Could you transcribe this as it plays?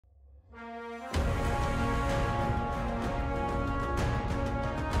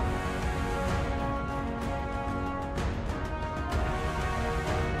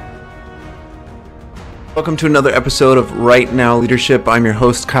Welcome to another episode of Right Now Leadership. I'm your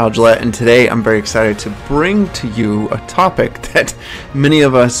host, Kyle Gillette, and today I'm very excited to bring to you a topic that many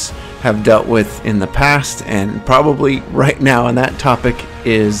of us have dealt with in the past and probably right now, and that topic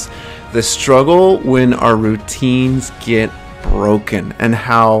is the struggle when our routines get broken and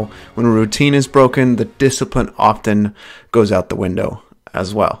how when a routine is broken, the discipline often goes out the window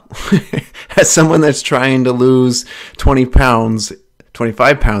as well. As someone that's trying to lose 20 pounds,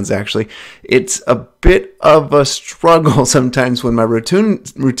 25 pounds actually, it's a bit of a struggle sometimes when my routine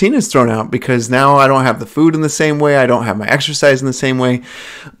is thrown out because now I don't have the food in the same way, I don't have my exercise in the same way,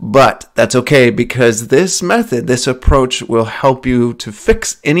 but that's okay because this method, this approach will help you to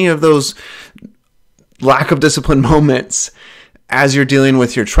fix any of those lack of discipline moments as you're dealing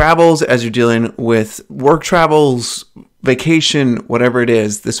with your travels, as you're dealing with work travels, vacation, whatever it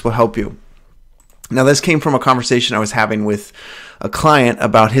is. This will help you. Now, this came from a conversation I was having with a client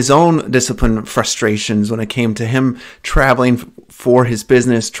about his own discipline frustrations when it came to him traveling for his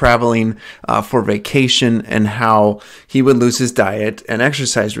business, traveling for vacation, and how he would lose his diet and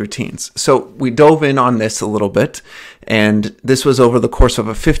exercise routines. So we dove in on this a little bit, and this was over the course of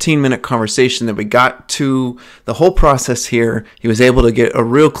a 15-minute conversation that we got to the whole process here. He was able to get a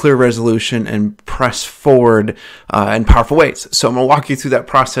real clear resolution and press forward in powerful ways. So I'm going to walk you through that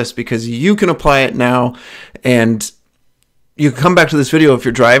process because you can apply it now, and you can come back to this video if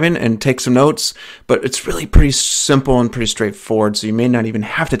you're driving and take some notes, but it's really pretty simple and pretty straightforward, so you may not even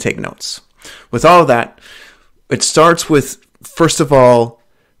have to take notes. With all of that, it starts with, first of all,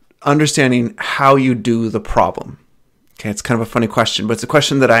 understanding how you do the problem. Okay, it's kind of a funny question, but it's a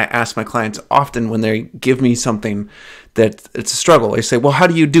question that I ask my clients often when they give me something that it's a struggle. They say, well, how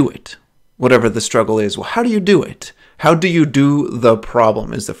do you do it? Whatever the struggle is, well, how do you do it? How do you do the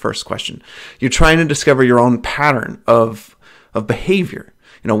problem is the first question. You're trying to discover your own pattern of behavior.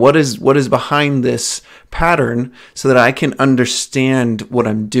 You know, what is behind this pattern so that I can understand what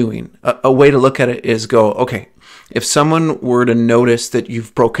I'm doing. A way to look at it is go, okay, if someone were to notice that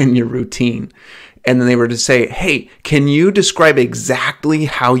you've broken your routine and then they were to say, hey, can you describe exactly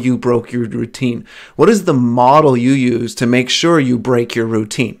how you broke your routine? What is the model you use to make sure you break your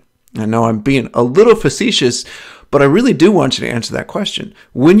routine? I know I'm being a little facetious, but I really do want you to answer that question.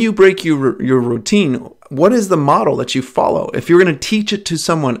 When you break your routine, what is the model that you follow? If you're going to teach it to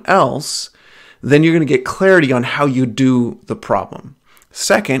someone else, then you're going to get clarity on how you do the problem.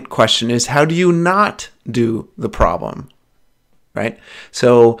 Second question is, how do you not do the problem? Right?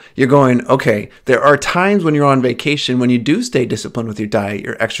 So you're going, okay, there are times when you're on vacation when you do stay disciplined with your diet,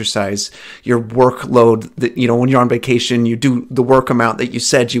 your exercise, your workload, that, you know, when you're on vacation, you do the work amount that you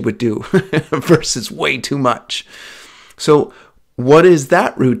said you would do versus way too much. So what does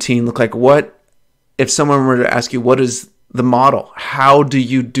that routine look like? What if someone were to ask you, what is the model? How do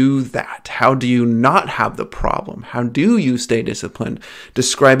you do that? How do you not have the problem? How do you stay disciplined?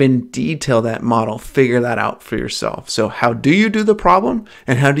 Describe in detail that model. Figure that out for yourself. So how do you do the problem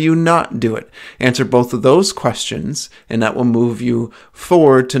and how do you not do it? Answer both of those questions and that will move you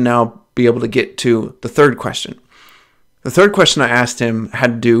forward to now be able to get to the third question. The third question I asked him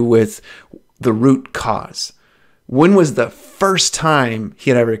had to do with the root cause. When was the first time he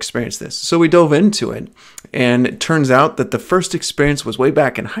had ever experienced this? So we dove into it, and it turns out that the first experience was way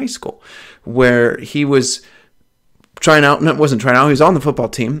back in high school, where he was trying out, no, it wasn't trying out, he was on the football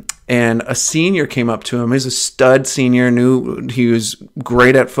team, and a senior came up to him. He's a stud senior, knew he was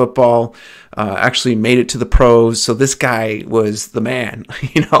great at football, actually made it to the pros, so this guy was the man,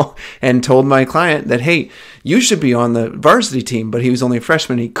 you know, and told my client that, hey, you should be on the varsity team, but he was only a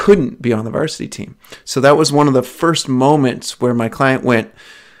freshman, he couldn't be on the varsity team. So that was one of the first moments where my client went,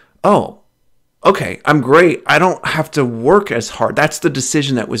 oh, okay, I'm great. I don't have to work as hard. That's the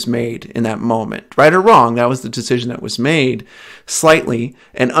decision that was made in that moment. Right or wrong, that was the decision that was made slightly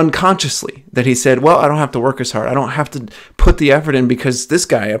and unconsciously, that he said, well, I don't have to work as hard. I don't have to put the effort in because this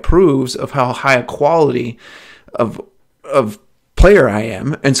guy approves of how high a quality of player I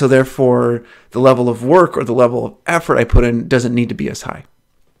am. And so therefore, the level of work or the level of effort I put in doesn't need to be as high.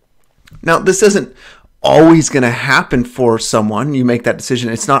 Now, this isn't always going to happen for someone. You make that decision.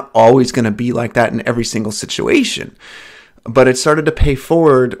 It's not always going to be like that in every single situation. But it started to pay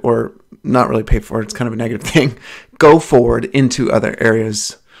forward, or not really pay forward, it's kind of a negative thing, go forward into other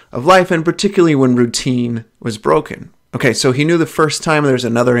areas of life, and particularly when routine was broken. Okay, so he knew the first time. There's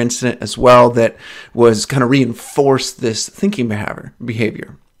another incident as well that was kind of reinforced this thinking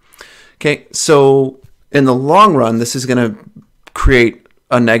behavior. Okay, so in the long run, this is going to create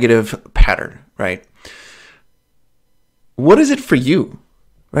a negative pattern, right? What is it for you?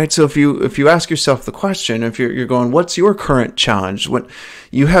 right? So if you ask yourself the question, if you're going, what's your current challenge? What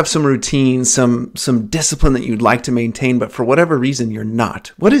you have some routine, some discipline that you'd like to maintain, but for whatever reason you're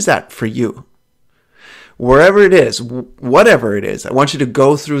not. What is that for you? Wherever it is, whatever it is, I want you to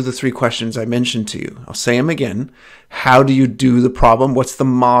go through the 3 questions I mentioned to you. I'll say them again. How do you do the problem? What's the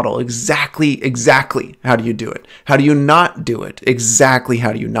model? Exactly. How do you do it? How do you not do it? Exactly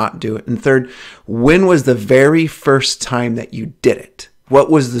how do you not do it? And third, when was the very first time that you did it? What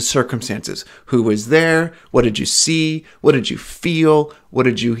was the circumstances? Who was there? What did you see? What did you feel? What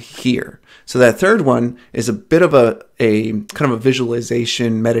did you hear? So that third one is a bit of a kind of a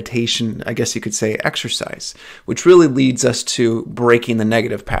visualization, meditation, I guess you could say, exercise, which really leads us to breaking the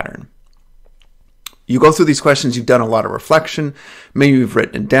negative pattern. You go through these questions, you've done a lot of reflection, maybe you've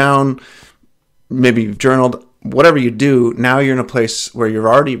written it down, maybe you've journaled, whatever you do, now you're in a place where you're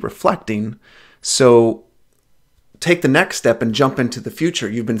already reflecting. So take the next step and jump into the future.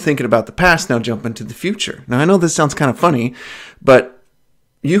 You've been thinking about the past, now jump into the future. Now I know this sounds kind of funny, but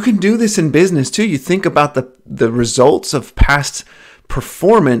you can do this in business too. You think about the results of past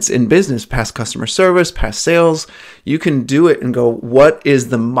performance in business, past customer service, past sales. You can do it and go, what is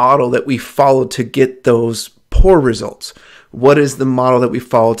the model that we follow to get those poor results? What is the model that we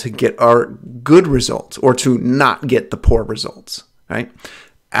follow to get our good results or to not get the poor results, right?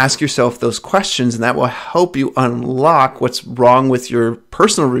 Ask yourself those questions, and that will help you unlock what's wrong with your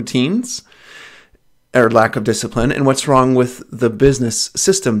personal routines or lack of discipline, and what's wrong with the business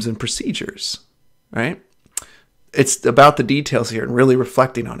systems and procedures, right? It's about the details here and really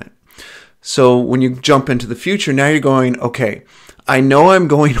reflecting on it. So when you jump into the future, now you're going, okay, I know I'm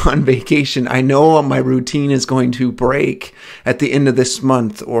going on vacation. I know my routine is going to break at the end of this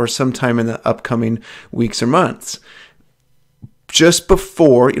month or sometime in the upcoming weeks or months. Just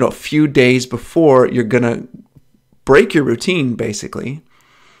before, a few days before you're going to break your routine, basically,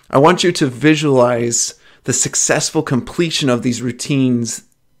 I want you to visualize the successful completion of these routines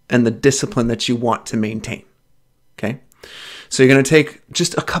and the discipline that you want to maintain. Okay? So you're going to take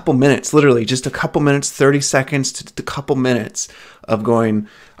just a couple minutes, literally just a couple minutes, 30 seconds to a couple minutes of going,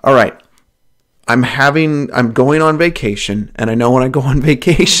 all right, I'm going on vacation, and I know when I go on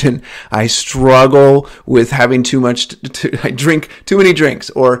vacation, I struggle with having too much, I drink too many drinks,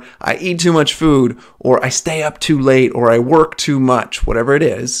 or I eat too much food, or I stay up too late, or I work too much, whatever it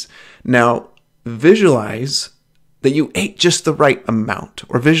is. Now, visualize that you ate just the right amount,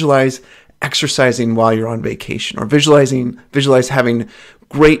 or visualize exercising while you're on vacation, or visualize having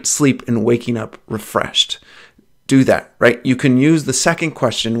great sleep and waking up refreshed. Do that, right? You can use the second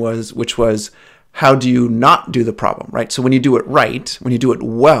question which was, how do you not do the problem, right? So when you do it right, when you do it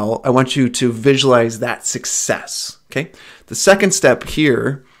well, I want you to visualize that success, okay? The second step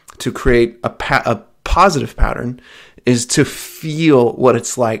here to create a positive pattern is to feel what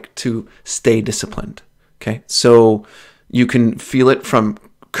it's like to stay disciplined, okay? So you can feel it from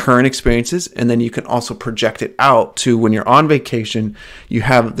current experiences, and then you can also project it out to when you're on vacation, you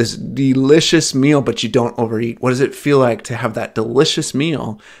have this delicious meal, but you don't overeat. What does it feel like to have that delicious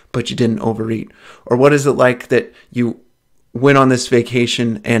meal, but you didn't overeat? Or what is it like that you went on this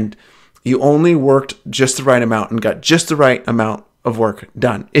vacation and you only worked just the right amount and got just the right amount of work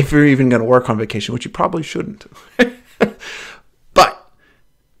done, if you're even going to work on vacation, which you probably shouldn't. But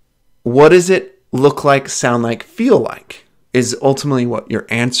what does it look like, sound like, feel like? Is ultimately what you're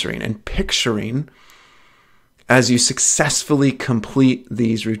answering and picturing as you successfully complete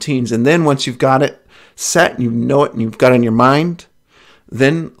these routines. And then once you've got it set, you know it, and you've got it in your mind,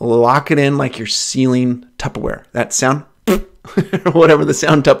 then lock it in like you're sealing Tupperware. That sound, whatever the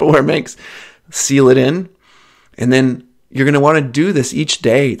sound Tupperware makes, seal it in. And then you're going to want to do this each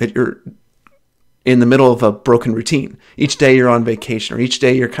day that you're in the middle of a broken routine. Each day you're on vacation, or each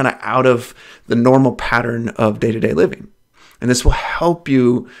day you're kind of out of the normal pattern of day-to-day living. And this will help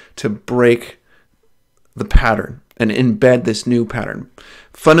you to break the pattern and embed this new pattern.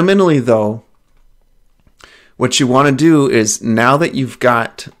 Fundamentally, though, what you want to do is, now that you've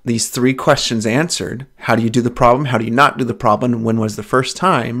got these 3 questions answered, how do you do the problem? How do you not do the problem? And when was the first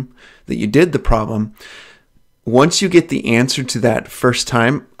time that you did the problem? Once you get the answer to that first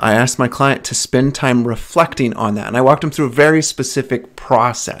time, I asked my client to spend time reflecting on that. And I walked them through a very specific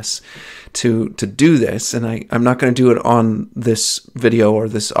process to do this. And I'm not going to do it on this video or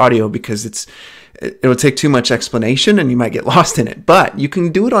this audio because it will take too much explanation and you might get lost in it. But you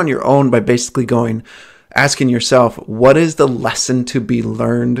can do it on your own by basically asking yourself, what is the lesson to be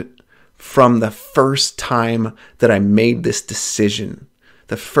learned from the first time that I made this decision?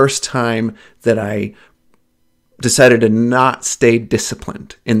 The first time that I decided to not stay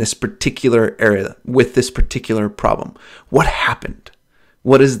disciplined in this particular area with this particular problem. What happened?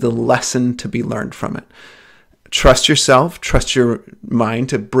 What is the lesson to be learned from it? Trust yourself, trust your mind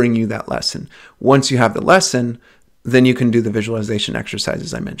to bring you that lesson. Once you have the lesson, then you can do the visualization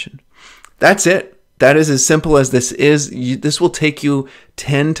exercises I mentioned. That's it. That is as simple as this is. This will take you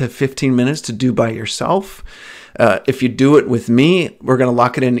 10 to 15 minutes to do by yourself. If you do it with me, we're going to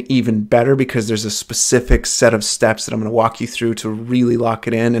lock it in even better because there's a specific set of steps that I'm going to walk you through to really lock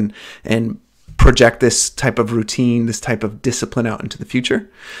it in and project this type of routine, this type of discipline out into the future.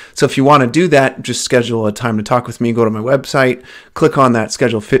 So if you want to do that, just schedule a time to talk with me. Go to my website, click on that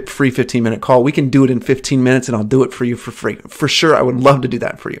schedule free 15-minute call. We can do it in 15 minutes and I'll do it for you for free. For sure, I would love to do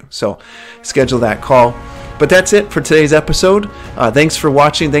that for you. So schedule that call. But that's it for today's episode. Thanks for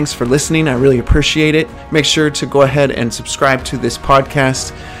watching. Thanks for listening. I really appreciate it. Make sure to go ahead and subscribe to this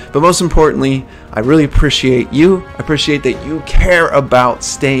podcast. But most importantly, I really appreciate you. I appreciate that you care about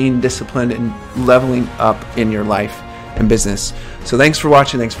staying disciplined and leveling up in your life and business. So thanks for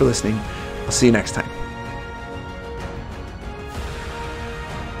watching. Thanks for listening. I'll see you next time.